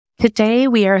Today,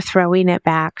 we are throwing it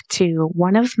back to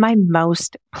one of my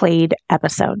most played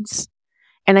episodes.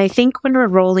 And I think when we're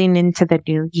rolling into the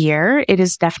new year, it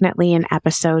is definitely an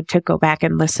episode to go back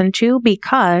and listen to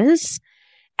because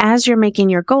as you're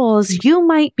making your goals, you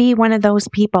might be one of those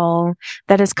people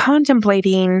that is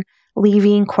contemplating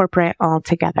leaving corporate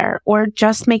altogether or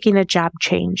just making a job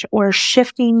change or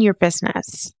shifting your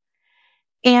business.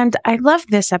 And I love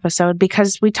this episode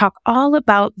because we talk all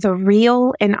about the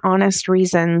real and honest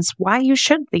reasons why you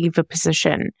should leave a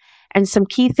position and some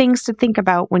key things to think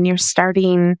about when you're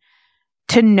starting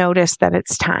to notice that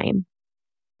it's time.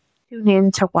 Tune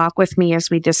in to walk with me as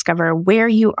we discover where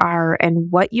you are and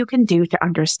what you can do to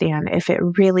understand if it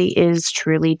really is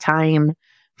truly time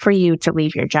for you to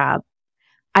leave your job.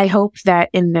 I hope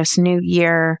that in this new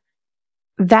year,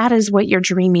 that is what you're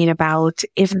dreaming about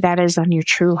if that is on your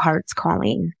true heart's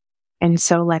calling. And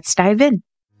so let's dive in.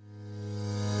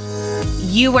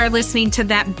 You are listening to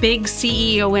That Big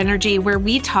CEO Energy, where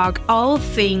we talk all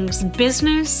things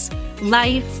business,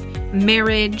 life,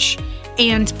 marriage,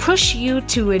 and push you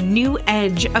to a new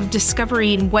edge of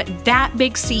discovering what that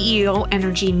big CEO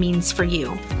energy means for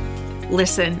you.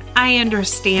 Listen, I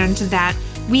understand that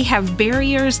we have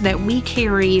barriers that we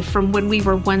carry from when we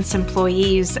were once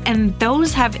employees, and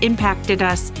those have impacted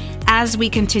us as we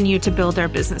continue to build our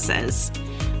businesses.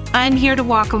 I'm here to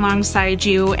walk alongside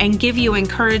you and give you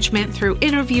encouragement through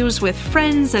interviews with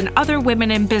friends and other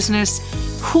women in business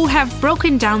who have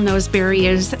broken down those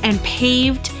barriers and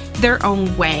paved their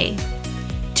own way.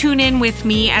 Tune in with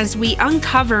me as we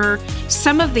uncover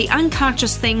some of the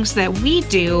unconscious things that we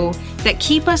do that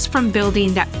keep us from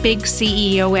building that big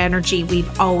CEO energy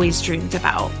we've always dreamed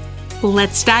about.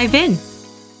 Let's dive in.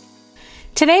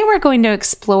 Today, we're going to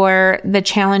explore the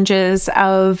challenges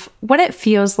of what it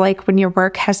feels like when your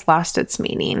work has lost its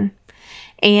meaning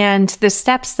and the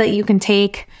steps that you can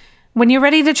take when you're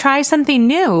ready to try something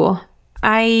new.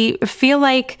 I feel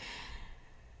like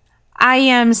I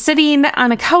am sitting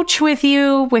on a couch with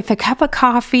you with a cup of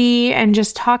coffee and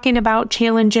just talking about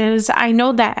challenges. I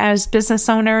know that as business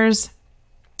owners,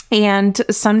 and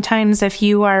sometimes if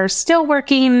you are still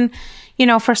working,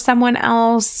 for someone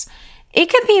else, it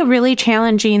can be really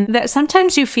challenging that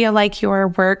sometimes you feel like your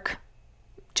work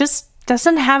just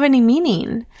doesn't have any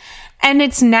meaning. And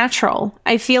it's natural.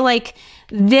 I feel like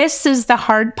this is the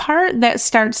hard part that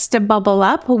starts to bubble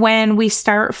up when we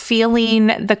start feeling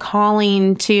the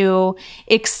calling to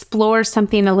explore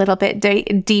something a little bit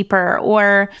deeper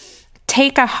or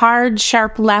take a hard,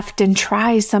 sharp left and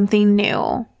try something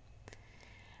new.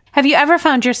 Have you ever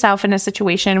found yourself in a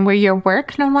situation where your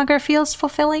work no longer feels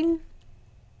fulfilling?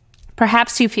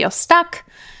 Perhaps you feel stuck,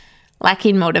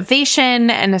 lacking motivation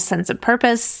and a sense of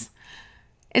purpose.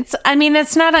 It's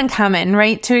not uncommon,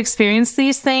 right, to experience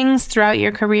these things throughout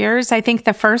your careers. I think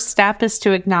the first step is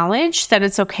to acknowledge that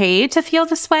it's okay to feel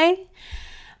this way,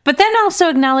 but then also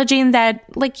acknowledging that,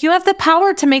 you have the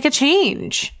power to make a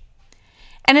change.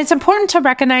 And it's important to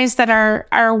recognize that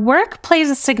our work plays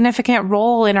a significant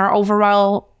role in our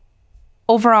overall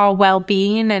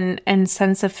well-being and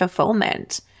sense of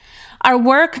fulfillment. Our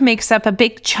work makes up a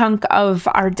big chunk of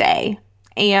our day.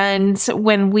 And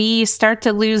when we start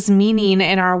to lose meaning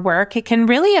in our work, it can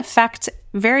really affect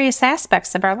various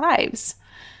aspects of our lives.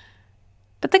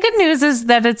 But the good news is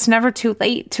that it's never too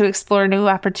late to explore new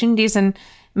opportunities and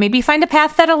maybe find a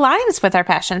path that aligns with our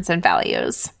passions and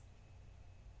values.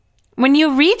 When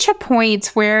you reach a point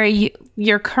where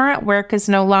your current work is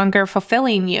no longer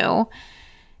fulfilling you,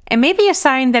 it may be a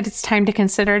sign that it's time to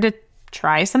consider to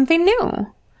try something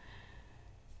new.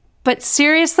 But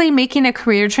seriously, making a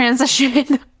career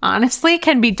transition, honestly,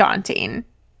 can be daunting.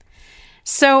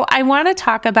 So I want to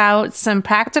talk about some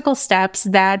practical steps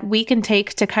that we can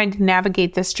take to kind of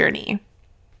navigate this journey.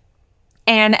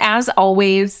 And as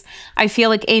always, I feel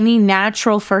like any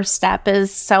natural first step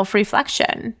is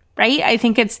self-reflection, right? I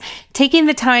think it's taking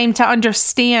the time to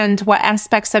understand what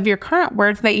aspects of your current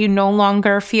work that you no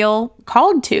longer feel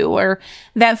called to or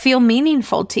that feel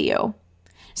meaningful to you.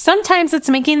 Sometimes it's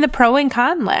making the pro and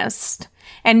con list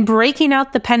and breaking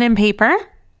out the pen and paper.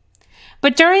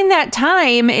 But during that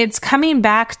time, it's coming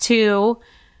back to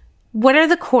what are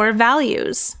the core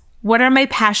values? What are my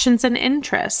passions and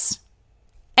interests?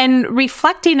 And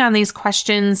reflecting on these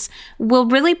questions will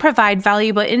really provide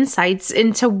valuable insights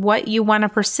into what you want to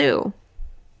pursue.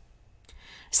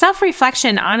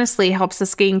 Self-reflection honestly helps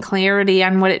us gain clarity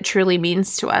on what it truly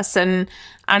means to us and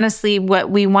honestly what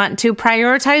we want to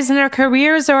prioritize in our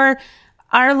careers or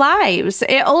our lives.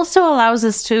 It also allows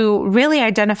us to really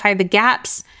identify the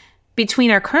gaps between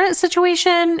our current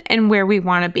situation and where we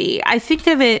want to be. I think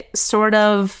of it sort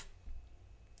of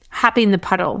hopping the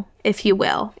puddle, if you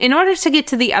will. In order to get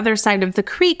to the other side of the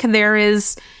creek, there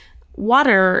is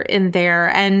water in there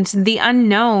and the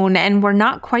unknown, and we're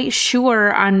not quite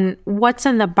sure on what's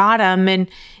in the bottom. And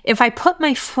if I put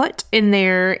my foot in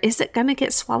there, is it going to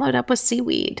get swallowed up with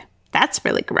seaweed? That's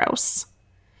really gross.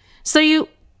 So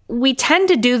we tend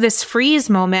to do this freeze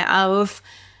moment of,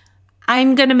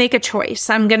 I'm going to make a choice.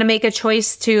 I'm going to make a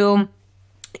choice to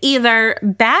either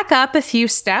back up a few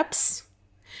steps,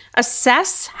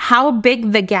 assess how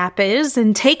big the gap is,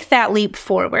 and take that leap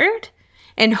forward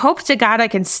and hope to God I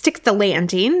can stick the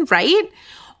landing, right?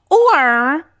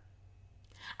 Or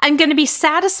I'm going to be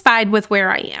satisfied with where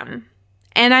I am.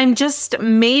 And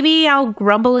maybe I'll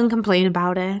grumble and complain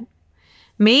about it.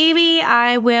 Maybe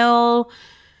I will,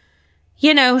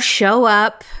 show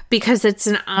up because it's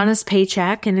an honest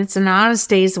paycheck and it's an honest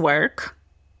day's work.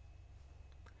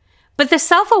 But the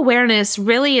self-awareness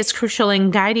really is crucial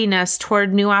in guiding us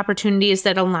toward new opportunities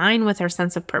that align with our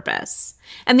sense of purpose.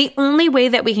 And the only way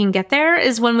that we can get there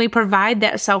is when we provide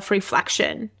that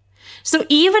self-reflection. So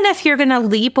even if you're going to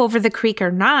leap over the creek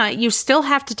or not, you still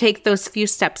have to take those few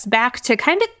steps back to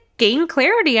kind of gain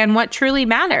clarity on what truly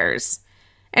matters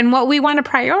and what we want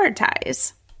to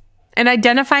prioritize and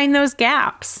identifying those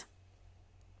gaps.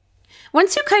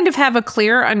 Once you kind of have a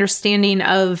clear understanding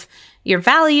of your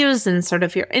values and sort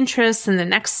of your interests, and the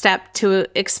next step to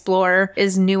explore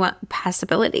is new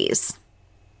possibilities.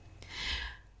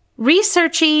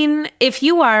 Researching, if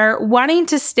you are wanting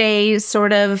to stay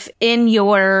sort of in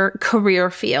your career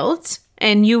field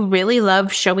and you really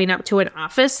love showing up to an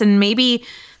office, and maybe,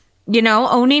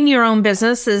 owning your own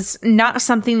business is not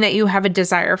something that you have a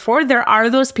desire for. There are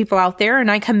those people out there, and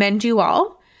I commend you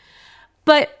all.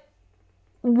 But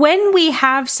when we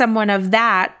have someone of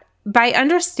that, by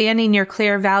understanding your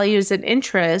clear values and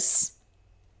interests,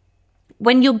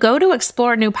 when you go to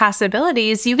explore new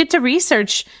possibilities, you get to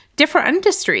research different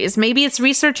industries. Maybe it's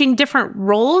researching different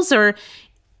roles, or,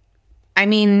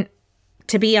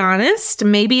 to be honest,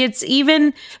 maybe it's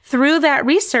even through that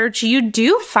research, you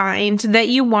do find that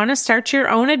you want to start your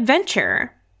own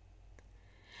adventure.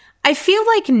 I feel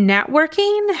like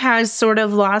networking has sort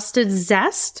of lost its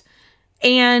zest,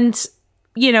 and,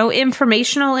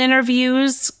 informational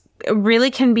interviews really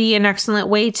can be an excellent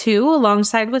way too,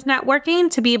 alongside with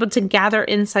networking, to be able to gather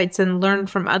insights and learn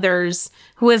from others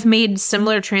who have made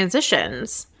similar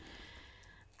transitions.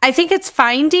 I think it's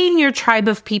finding your tribe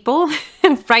of people,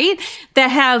 right, that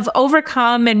have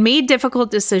overcome and made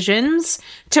difficult decisions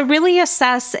to really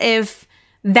assess if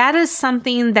that is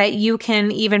something that you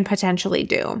can even potentially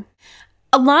do.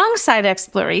 Alongside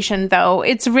exploration, though,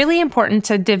 it's really important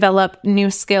to develop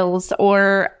new skills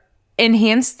or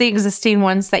enhance the existing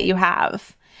ones that you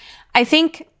have. I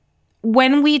think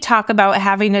when we talk about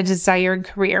having a desired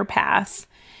career path,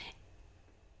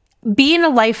 being a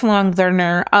lifelong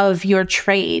learner of your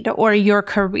trade or your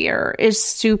career is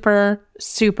super,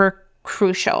 super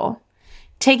crucial.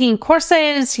 Taking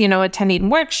courses,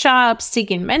 attending workshops,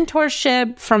 seeking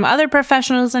mentorship from other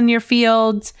professionals in your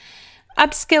field,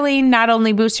 upskilling not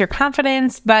only boosts your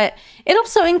confidence, but it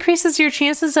also increases your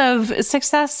chances of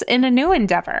success in a new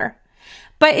endeavor.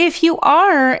 But if you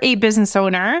are a business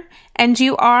owner and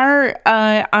you are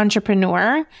an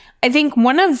entrepreneur, I think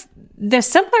one of the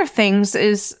simpler things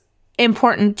is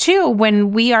important too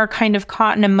when we are kind of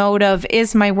caught in a mode of,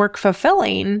 is my work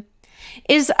fulfilling?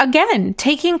 Is, again,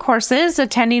 taking courses,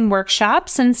 attending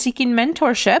workshops, and seeking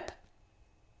mentorship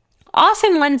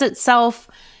often lends itself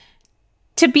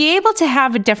to be able to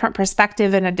have a different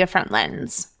perspective and a different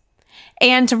lens.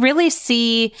 And to really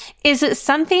see, is it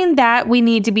something that we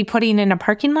need to be putting in a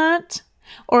parking lot?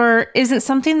 Or is it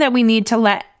something that we need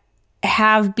to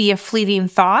have be a fleeting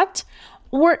thought?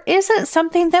 Or is it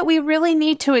something that we really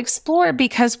need to explore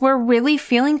because we're really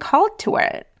feeling called to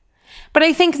it? But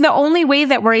I think the only way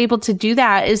that we're able to do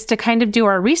that is to kind of do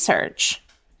our research.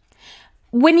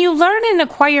 When you learn and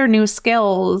acquire new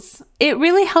skills, it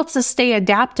really helps us stay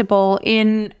adaptable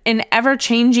in an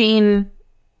ever-changing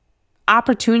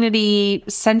opportunity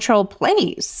central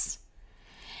place.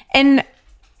 And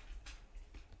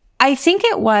I think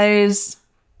it was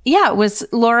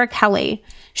Laura Kelly.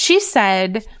 She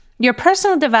said, your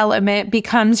personal development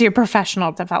becomes your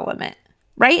professional development,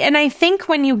 right? And I think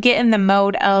when you get in the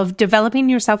mode of developing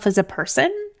yourself as a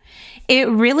person, it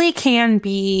really can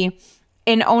be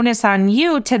an onus on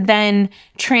you to then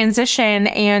transition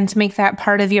and make that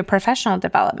part of your professional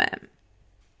development.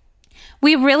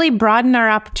 We really broaden our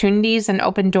opportunities and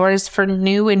open doors for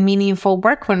new and meaningful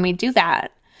work when we do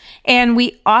that. And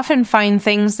we often find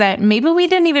things that maybe we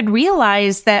didn't even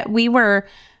realize that we were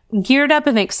geared up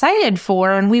and excited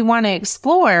for and we want to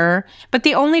explore. But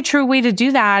the only true way to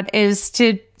do that is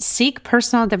to seek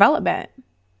personal development.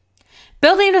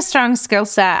 Building a strong skill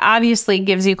set obviously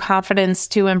gives you confidence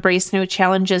to embrace new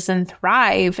challenges and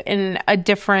thrive in a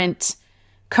different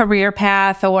career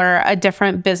path or a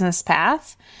different business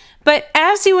path. But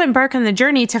as you embark on the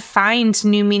journey to find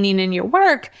new meaning in your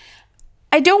work,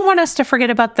 I don't want us to forget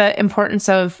about the importance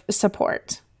of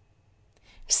support.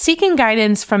 Seeking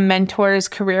guidance from mentors,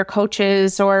 career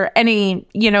coaches, or any,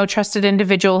 trusted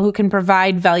individual who can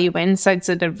provide valuable insights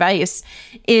and advice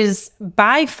is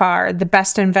by far the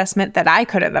best investment that I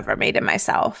could have ever made in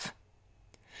myself.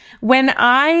 When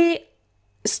I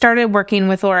started working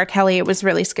with Laura Kelly, it was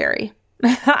really scary.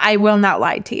 I will not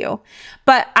lie to you.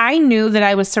 But I knew that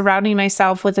I was surrounding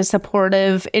myself with a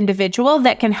supportive individual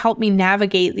that can help me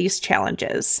navigate these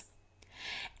challenges.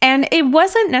 And it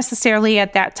wasn't necessarily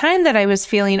at that time that I was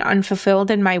feeling unfulfilled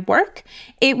in my work.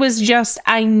 It was just,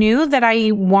 I knew that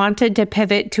I wanted to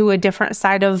pivot to a different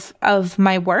side of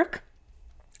my work,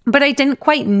 but I didn't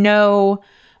quite know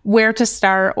where to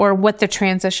start or what the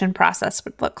transition process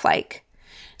would look like.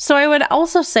 So I would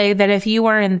also say that if you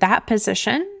are in that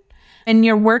position and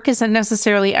your work isn't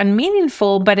necessarily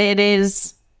unmeaningful, but it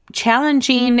is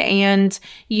challenging and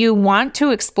you want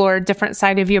to explore a different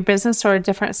side of your business or a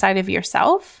different side of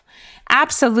yourself,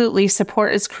 absolutely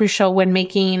support is crucial when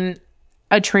making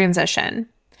a transition.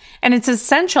 And it's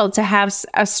essential to have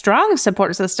a strong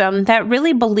support system that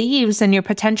really believes in your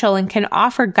potential and can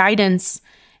offer guidance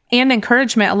and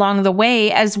encouragement along the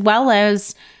way, as well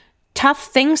as tough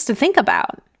things to think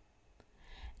about.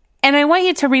 And I want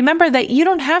you to remember that you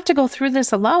don't have to go through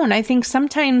this alone. I think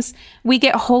sometimes we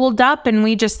get holed up and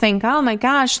we just think, oh my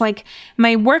gosh,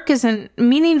 my work isn't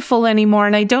meaningful anymore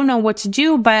and I don't know what to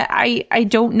do, but I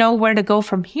don't know where to go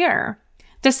from here.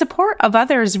 The support of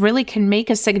others really can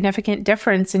make a significant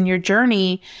difference in your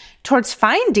journey towards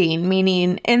finding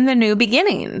meaning in the new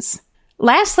beginnings.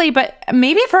 Lastly, but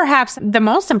maybe perhaps the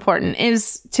most important,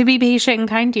 is to be patient and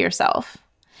kind to yourself.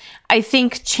 I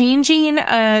think changing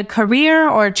a career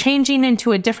or changing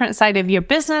into a different side of your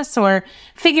business or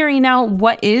figuring out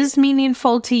what is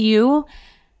meaningful to you,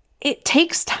 it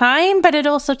takes time, but it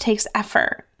also takes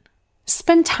effort.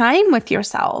 Spend time with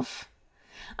yourself.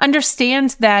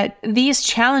 Understand that these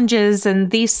challenges and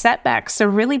these setbacks are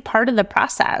really part of the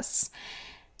process.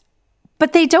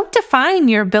 But they don't define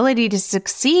your ability to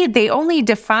succeed. They only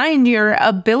define your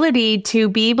ability to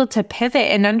be able to pivot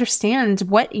and understand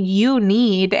what you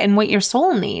need and what your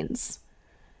soul needs.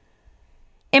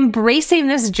 Embracing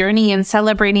this journey and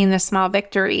celebrating the small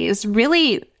victories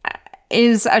really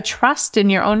is a trust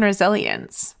in your own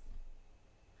resilience.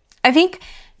 I think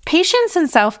patience and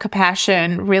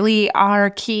self-compassion really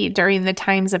are key during the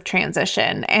times of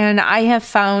transition. And I have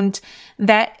found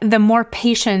that the more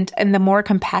patient and the more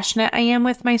compassionate I am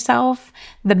with myself,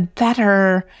 the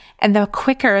better and the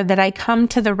quicker that I come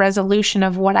to the resolution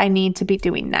of what I need to be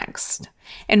doing next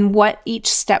and what each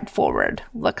step forward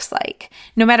looks like.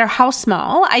 No matter how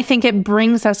small, I think it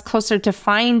brings us closer to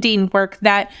finding work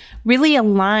that really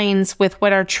aligns with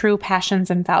what our true passions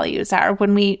and values are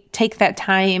when we take that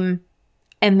time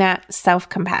and that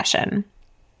self-compassion.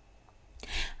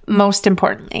 Most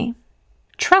importantly,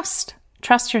 trust.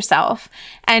 Trust yourself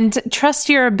and trust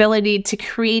your ability to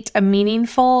create a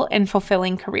meaningful and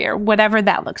fulfilling career, whatever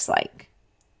that looks like.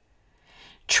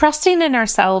 Trusting in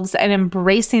ourselves and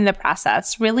embracing the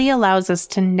process really allows us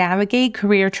to navigate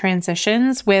career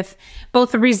transitions with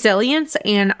both resilience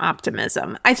and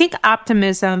optimism. I think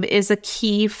optimism is a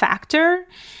key factor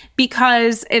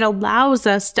because it allows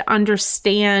us to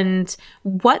understand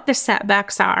what the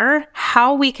setbacks are,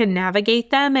 how we can navigate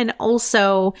them, and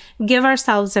also give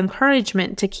ourselves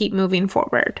encouragement to keep moving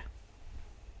forward.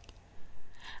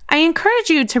 I encourage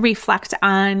you to reflect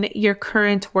on your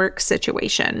current work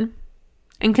situation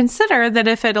and consider that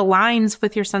if it aligns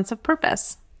with your sense of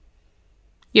purpose,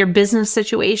 your business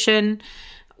situation,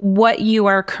 what you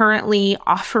are currently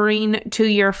offering to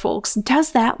your folks,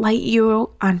 does that light you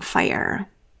on fire?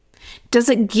 Does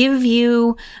it give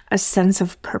you a sense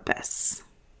of purpose?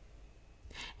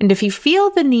 And if you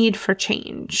feel the need for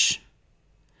change,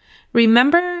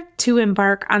 remember to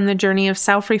embark on the journey of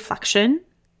self-reflection.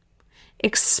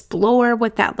 Explore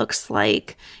what that looks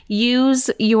like. Use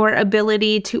your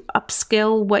ability to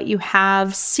upskill what you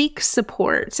have, seek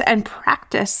support, and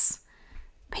practice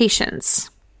patience.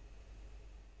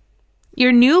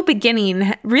 Your new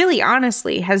beginning, really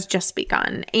honestly, has just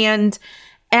begun. And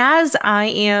as I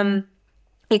am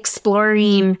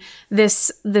exploring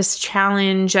this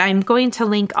challenge, I'm going to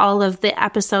link all of the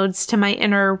episodes to my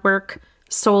inner work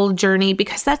soul journey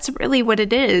because that's really what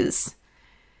it is.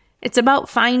 It's about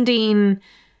finding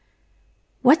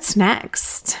what's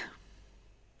next,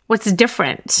 what's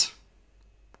different,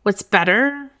 what's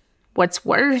better, what's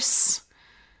worse,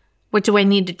 what do I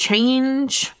need to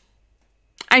change?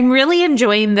 I'm really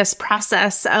enjoying this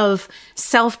process of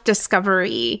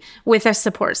self-discovery with a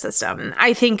support system.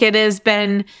 I think it has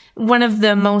been one of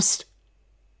the most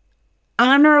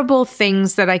honorable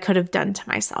things that I could have done to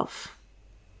myself.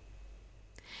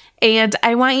 And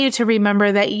I want you to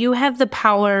remember that you have the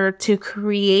power to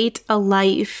create a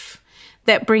life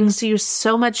that brings you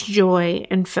so much joy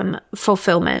and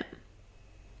fulfillment.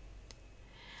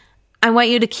 I want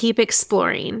you to keep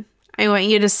exploring. I want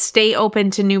you to stay open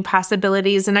to new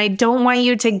possibilities. And I don't want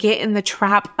you to get in the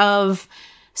trap of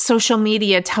social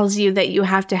media tells you that you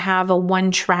have to have a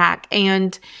one track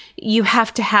and you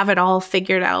have to have it all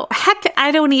figured out. Heck,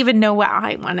 I don't even know what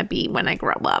I want to be when I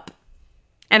grow up.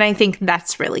 And I think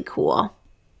that's really cool.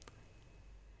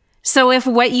 So if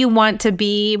what you want to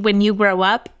be when you grow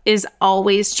up is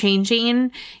always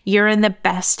changing, you're in the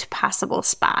best possible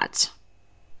spot.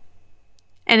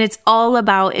 And it's all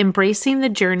about embracing the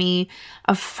journey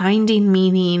of finding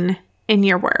meaning in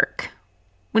your work.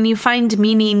 When you find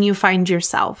meaning, you find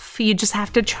yourself. You just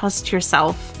have to trust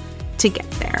yourself to get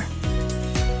there.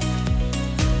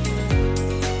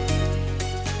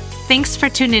 Thanks for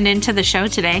tuning into the show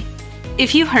today.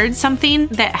 If you heard something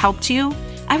that helped you,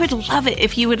 I would love it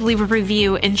if you would leave a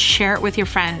review and share it with your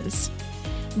friends.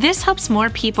 This helps more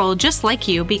people just like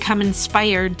you become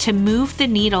inspired to move the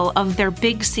needle of their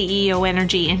big CEO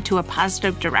energy into a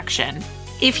positive direction.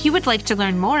 If you would like to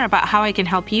learn more about how I can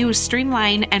help you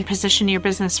streamline and position your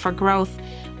business for growth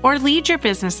or lead your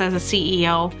business as a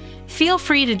CEO, feel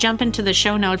free to jump into the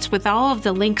show notes with all of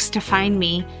the links to find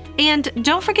me. And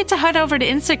don't forget to head over to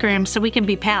Instagram so we can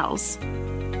be pals.